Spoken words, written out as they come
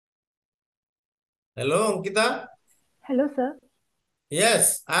Hello, Ankita. Hello, sir.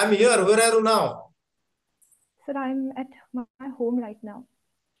 Yes, I'm here. Where are you now? Sir, I'm at my home right now.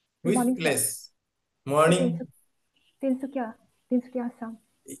 Good Which morning, sir. place? Sir, Morning. Tinsukia, Assam.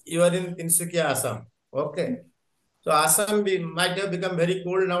 You are in Tinsukia, Assam. Yes. Okay. So Assam might have become very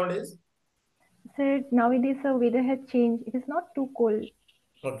cold nowadays. Sir, nowadays the weather has changed. It is not too cold.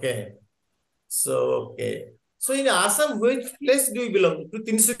 Okay. Okay. So in Assam, which place do you belong to?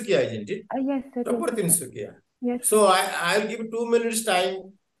 Tinsukia, isn't it? Yes, sir, Proper Tinsukia. Tinsukia. Yes, sir. So I'll give 2 minutes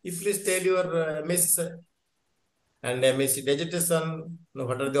time. If please tell your MSc and MSc vegetation.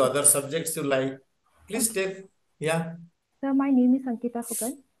 What are the Okay. other subjects you like? Please Okay. tell. Yeah. Sir, my name is Ankita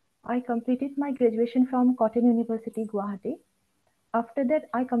Phukan. I completed my graduation from Cotton University, Guwahati. After that,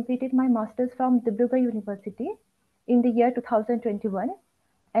 I completed my master's from Dibrugarh University in the year 2021.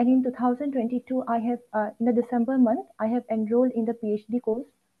 And in 2022, in the December month, I have enrolled in the PhD course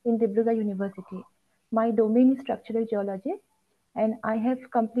in Dibrugarh University. My domain is structural geology, and I have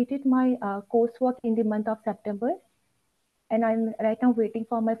completed my coursework in the month of September. And I'm right now waiting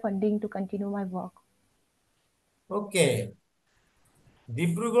for my funding to continue my work. Okay.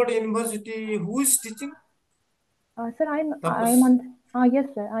 Dibrugarh University, who is teaching? Sir, I'm Tapas. on. Yes,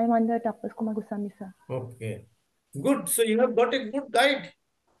 sir. I'm under Tapas Kumar Goswami, sir. Okay. Good. So you have got a good guide.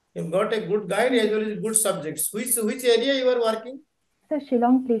 You've got a good guide as Yes. well as good subjects. Which area you are working? Sir,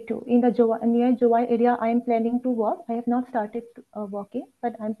 Shillong Plateau in the near Jowai area. I am planning to work. I have not started working,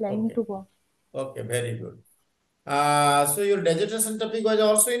 but I'm planning Okay. to work. Okay. Very good. So your dissertation topic was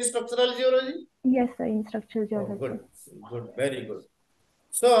also in structural geology? Yes, sir, in structural Oh, geology. good. Good. Very good.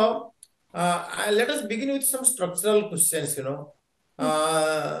 So let us begin with some structural questions. Yes.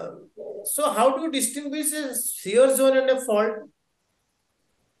 Uh, so how do you distinguish a shear zone and a fault?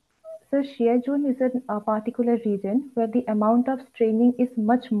 So shear zone is a particular region where the amount of straining is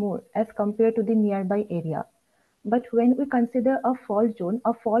much more as compared to the nearby area. But when we consider a fault zone,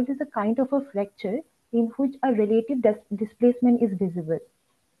 a fault is a kind of a fracture in which a relative displacement is visible.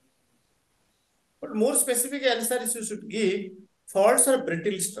 But more specific answers you should give. Faults are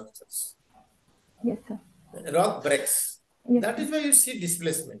brittle structures. Yes, sir. Rock breaks. Yes, That sir. is why you see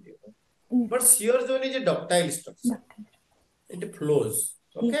displacement. Yes, But shear zone is a ductile structure. doctor. It flows.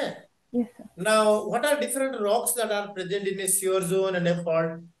 Yes, Okay. yes, sir. Now, what are different rocks that are present in a shear zone and a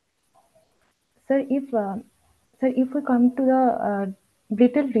fault? Sir, if we come to the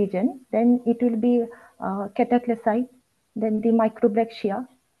brittle region, then it will be cataclysite, then the microbrachia.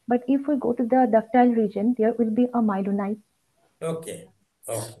 But if we go to the ductile region, there will be a mylonite. Okay.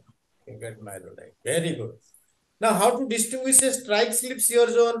 Okay. You get my right. Very good. Now, how to distinguish a strike slip shear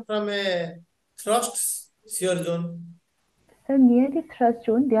zone from a thrust shear zone? So near the thrust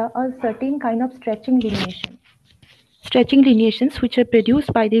zone, there are certain kind of stretching lineations. Stretching lineations which are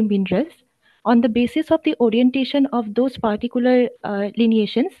produced by the minerals. On the basis of the orientation of those particular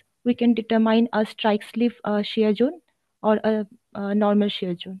lineations, we can determine a strike slip shear zone or a normal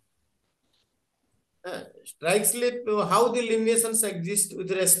shear zone. Strike slip, how the lineations exist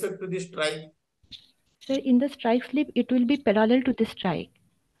with respect to the strike? So in the strike slip, it will be parallel to the strike.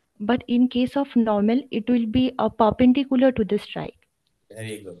 But in case of normal, it will be perpendicular to the strike.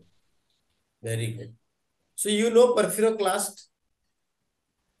 Very good. Very good. So you know porphyroclast.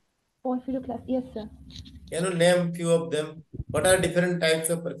 Porphyroclast, yes, sir. Name few of them. What are different types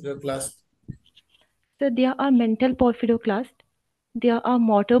of porphyroclast? So there are mental porphyroclast, there are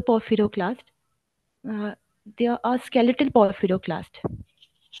motor porphyroclast, uh, there are skeletal porphyroclast.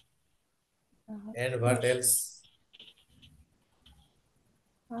 Uh, And yes. what else?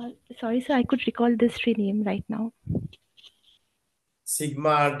 Uh, Sorry, sir, I could recall this three name right now.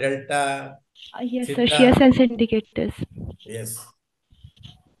 Sigma, delta, Yes, sir, shear theta. sense indicators. Yes.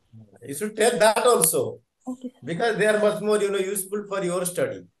 You should tell that also Okay, sir. because they are much more useful for your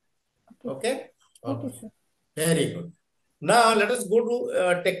study. Okay, sir. Okay. Okay, Okay. sir. Very good. Now let us go to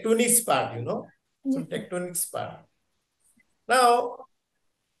tectonics part. Yes, Some sir. tectonics part. Now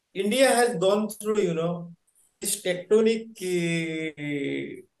India has gone through this tectonic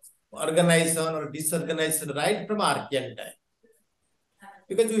organization or disorganization right from Archean time.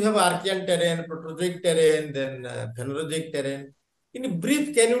 Because we have Archean terrain, Proterozoic terrain, then Phanerozoic terrain. In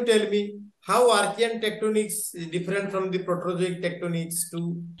brief, can you tell me how Archean tectonics is different from the Proterozoic tectonics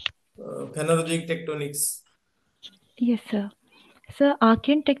to Phanerozoic tectonics? Yes, sir. So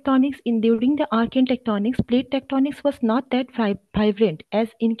Archean tectonics, in during the Archean tectonics, plate tectonics was not that vibrant as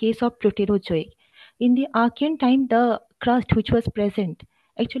in case of Proterozoic. In the Archean time, the crust which was present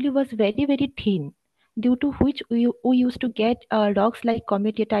actually was very, very thin, due to which we used to get rocks like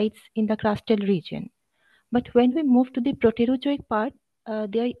cometites in the crustal region. But when we move to the Proterozoic part,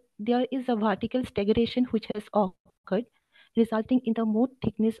 there is a vertical stagnation which has occurred, resulting in the more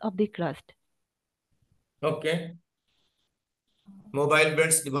thickness of the crust. Okay. Mobile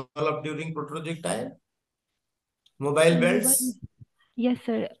belts developed during proterozoic time. Mobile belts. Yes,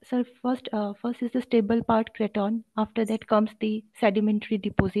 sir. Sir, first is the stable part craton. After that comes the sedimentary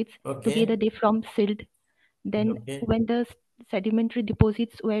deposits. Together Okay. they form silt. Then, Okay. when the sedimentary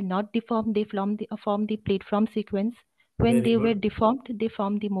deposits were not deformed, they form the platform sequence. When Very they were good. deformed, they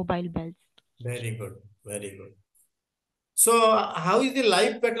form the mobile belts. Very good. Very good. So, how is the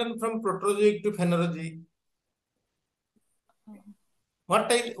life pattern from proterozoic to phanerozoic? What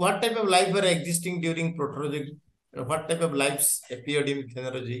type of life were existing during proterozoic? What type of lives appeared in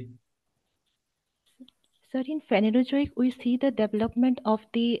phanerozoic? Sir, in phanerozoic, we see the development of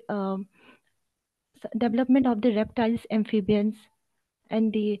the reptiles, amphibians,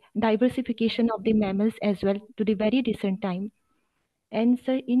 and the diversification of the mammals as well to the very recent time. And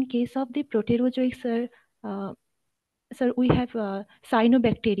sir, in case of the proterozoic, uh, sir, we have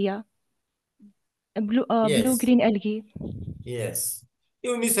cyanobacteria, Yes. blue-green algae. Yes.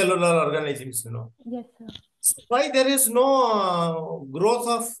 Unicellular organisms. Yes, sir. So why there is no growth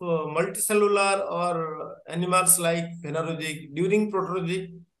of multicellular or animals like phanerozoic during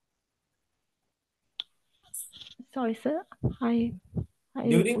proterozoic? Sorry, sir. I I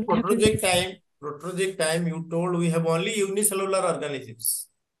During would have to repeat. proterozoic time, you told we have only unicellular organisms,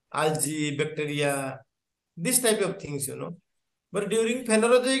 algae, bacteria, this type of things. But during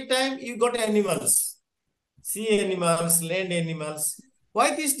phanerozoic time, you got animals, sea animals, land animals.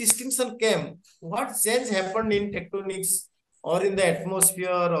 Why this distinction came? What change happened in tectonics or in the atmosphere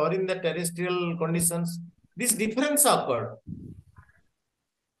or in the terrestrial conditions? This difference occurred.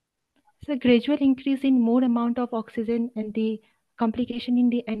 So gradual increase in more amount of oxygen and the complication in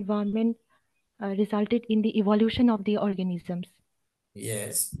the environment resulted in the evolution of the organisms.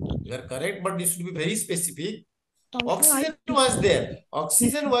 Yes, you are correct, but this should be very specific. Sorry, sir. Oxygen was there. Yes,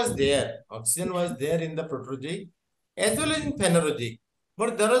 Oxygen sir. was there. Oxygen Yes, was sir. there in the proterozoic as well as in phanerozoic.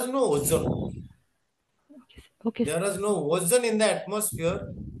 But there was no ozone. Okay, There sir. was no ozone in the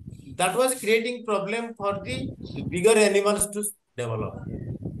atmosphere. That was creating problem for the bigger animals to develop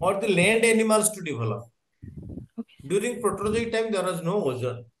or the land animals to develop. Okay, sir. During proterozoic time, there was no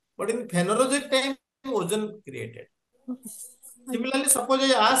ozone. But in phanerozoic time, ozone created. Okay, sir. Similarly, suppose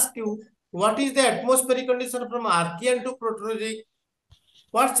I ask you, what is the atmospheric condition from Archean to proterozoic?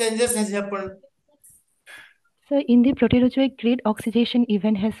 What changes has happened? So in the proterozoic, great oxidation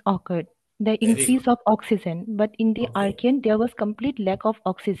event has occurred. The Very good. increase of oxygen, but in the Okay. Archean, there was complete lack of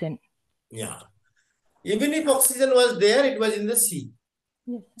oxygen. Yeah. Even if oxygen was there, it was in the sea.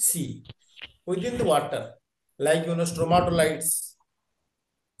 Yes. Sea. Within the water. Like, stromatolites.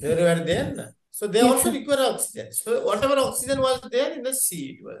 They were there. So they Yes, also sir. require oxygen. So whatever oxygen was there in the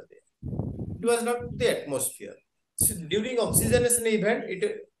sea, it was there. It was not the atmosphere. So during oxygenation event,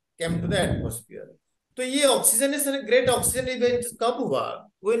 it came to the atmosphere. So ये oxygenation, great oxygen event कब हुआ?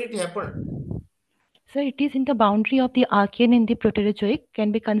 When it happened? So it is in the boundary of the Archean and the Proterozoic,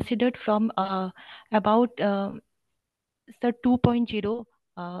 can be considered from about sir 2.0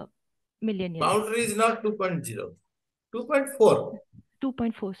 million years. Boundary is not 2.0, 2.4.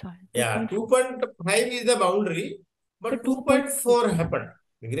 2.4, sorry, Yeah, 2.4. 2.5 is the boundary, So but 2.4. 2.4 happened.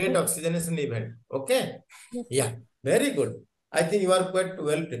 Great Okay. oxygenation event. Okay. Yes, sir. Yeah, very good. I think you are quite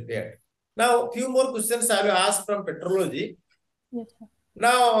well prepared. Now, few more questions I will ask from petrology. Yes, sir.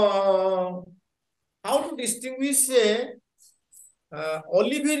 Now, how to distinguish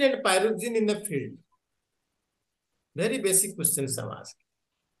olivine and pyroxene in the field? Very basic questions I'm asking.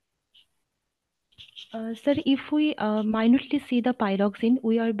 Sir, if we minutely see the pyroxene,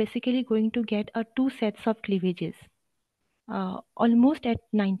 we are basically going to get two sets of cleavages, almost at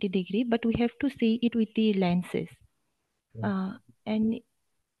 90 degree, but we have to see it with the lenses. And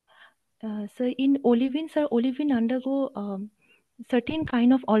so in olivine, sir, olivine undergo certain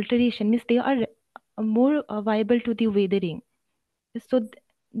kind of alteration, means they are more viable to the weathering. So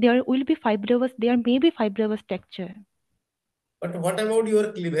there will be fibrous, there may be fibrous texture. But what about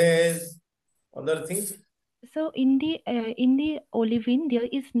your cleavage, other things? So in the olivine, there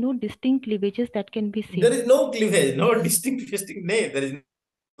is no distinct cleavages that can be There seen. is no cleavage, no distinct name. There is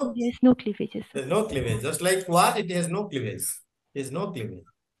no cleavages, sir. There's no cleavage. Just like quartz, it has no cleavage. There's no cleavage.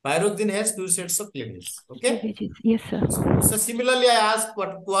 Pyroxene has two sets of cleavage. Okay. Cleavages, yes, sir. So similarly, I ask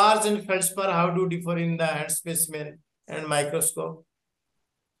what quartz and feldspar, how do differ in the hand specimen and microscope?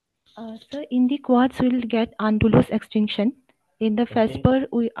 Sir, in the quartz, we will get undulous extinction. In the Okay. feldspar,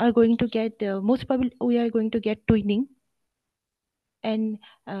 we are going to get most probably we are going to get twinning. And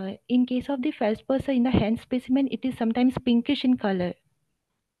in case of the feldspar, sir, in the hand specimen, it is sometimes pinkish in color.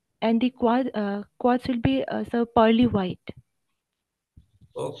 and the quartz will be so pearly white.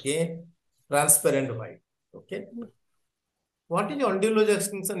 Okay, transparent white. Okay. What is undulose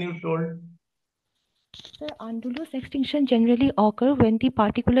extinction you told? The undulose extinction generally occur when the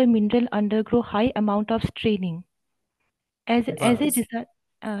particular mineral undergo high amount of straining. As What as are a this? result,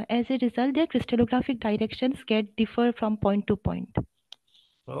 their crystallographic directions get differ from point to point.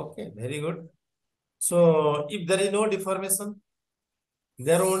 Okay, very good. So if there is no deformation,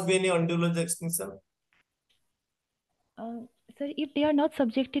 there won't be any undulose extinction. Uh, Sir, if they are not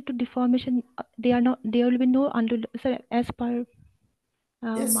subjected to deformation, they are not. There will be no undulose. Sir, as per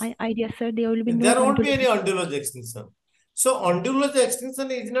Yes, my idea, sir, there will be no there won't be any undulose. undulose extinction. So undulose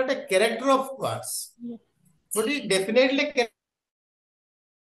extinction is not a character of quartz, Yes, but it definitely character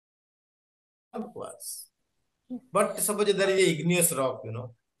of quartz. yes, But suppose there is a igneous rock,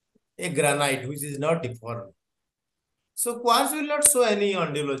 a granite which is not deformed. So quartz will not show any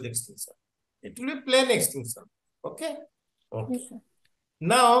undulose extinction. It will be plain extinction. Okay? yes, Okay. sir.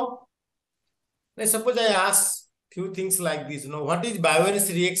 Now, let's suppose I ask few things like this. What is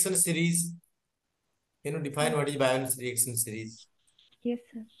Biowan's reaction series? Define what is Biowan's reaction series. Yes,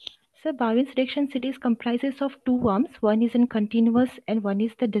 sir. So Barwin's reaction series comprises of two arms. One is in continuous and one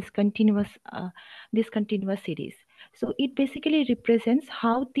is the discontinuous series. So it basically represents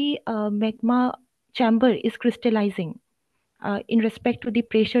how the magma chamber is crystallizing in respect to the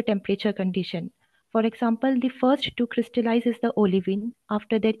pressure temperature condition. For example, the first to crystallize is the olivine,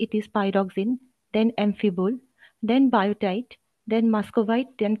 after that it is pyroxene, then amphibole, then biotite, then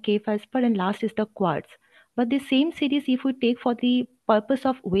muscovite, then k-feldspar, and last is the quartz. But the same series, if we take for the purpose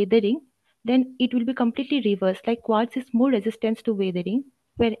of weathering, then it will be completely reversed. Like quartz is more resistant to weathering,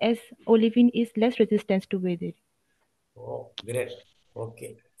 whereas olivine is less resistant to weathering. Oh, great.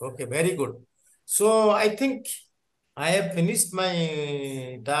 Okay. Okay. Very good. So I think I have finished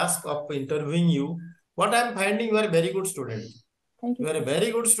my task of interviewing you. What I'm finding, you are a very good student. Thank you, You are a sir.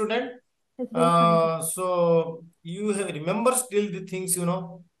 very good student. That's very kind of So you have remember still the things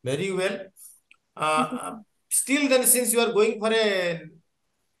very well. you. Thank you, Uh, sir. Still, then since you are going for a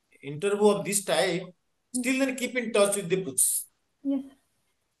interview of this type, Yes, still then keep in touch with the books. yes,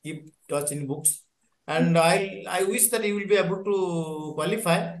 Keep touch in books, yes, and I wish that you will be able to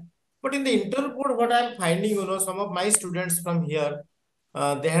qualify. But in the yes, interview, what I'm finding, some of my students from here,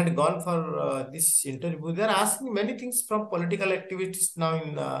 they had gone for this interview. They are asking many things from political activities now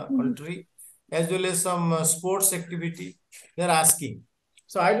in the mhm, country, as well as some sports activity. They are asking.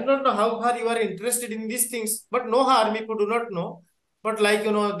 So I do not know how far you are interested in these things, but no harm if you do not know. But like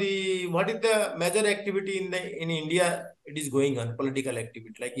the what is the major activity in India? It is going on political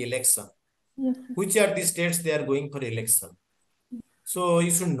activity like election. yes, sir. Which are the states they are going for election? So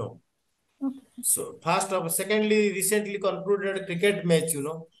you should know. Okay, sir. So first of secondly, recently concluded cricket match.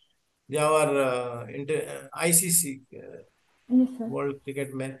 Our ICC Yes, sir. World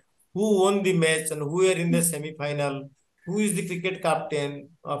Cricket Match. Who won the match and who are in the semi-final? Who is the cricket captain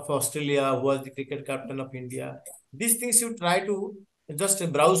of Australia? Who was the cricket captain of India? These things you try to just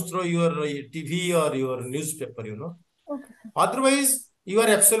browse through your TV or your newspaper. Okay, sir. Otherwise, you are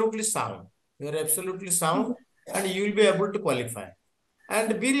absolutely sound. You are absolutely Thank sound you. and you will be able to qualify.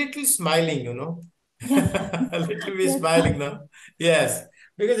 And be little smiling. Yes, A little bit yes, smiling sir. now. Yes.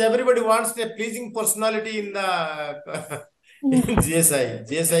 Because everybody wants a pleasing personality in the Yes, in GSI.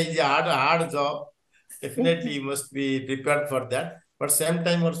 GSI is a hard job. yes, Definitely sir. you must be prepared for that. But same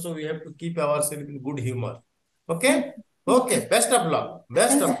time also we have to keep ourselves in good humor. Yes, Okay? sir. Yes, sir. Okay. Best of luck.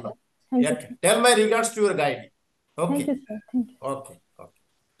 Best Thank you, of sir. luck. Thank Yeah. you, Okay. sir. Tell my regards to your guide. Thank you, Okay. sir. Thank you. Okay. Okay.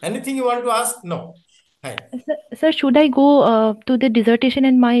 Anything you want to ask? No. Fine. Sir, should I go to the dissertation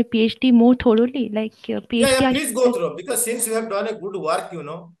and my PhD more thoroughly? Like Yeah, PhD, yeah, I please should go like. through because since you have done a good work,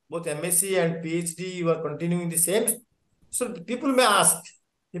 both MSc and PhD, you are continuing the same. So people may ask,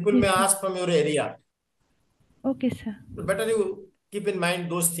 Yes, sir. from your area. Okay, sir. So better you keep in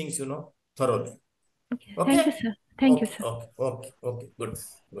mind those things, thoroughly. Okay. Thank you, Okay? sir. Thank you, Okay, sir. okay, okay, okay, good,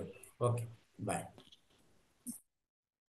 good. Okay, bye.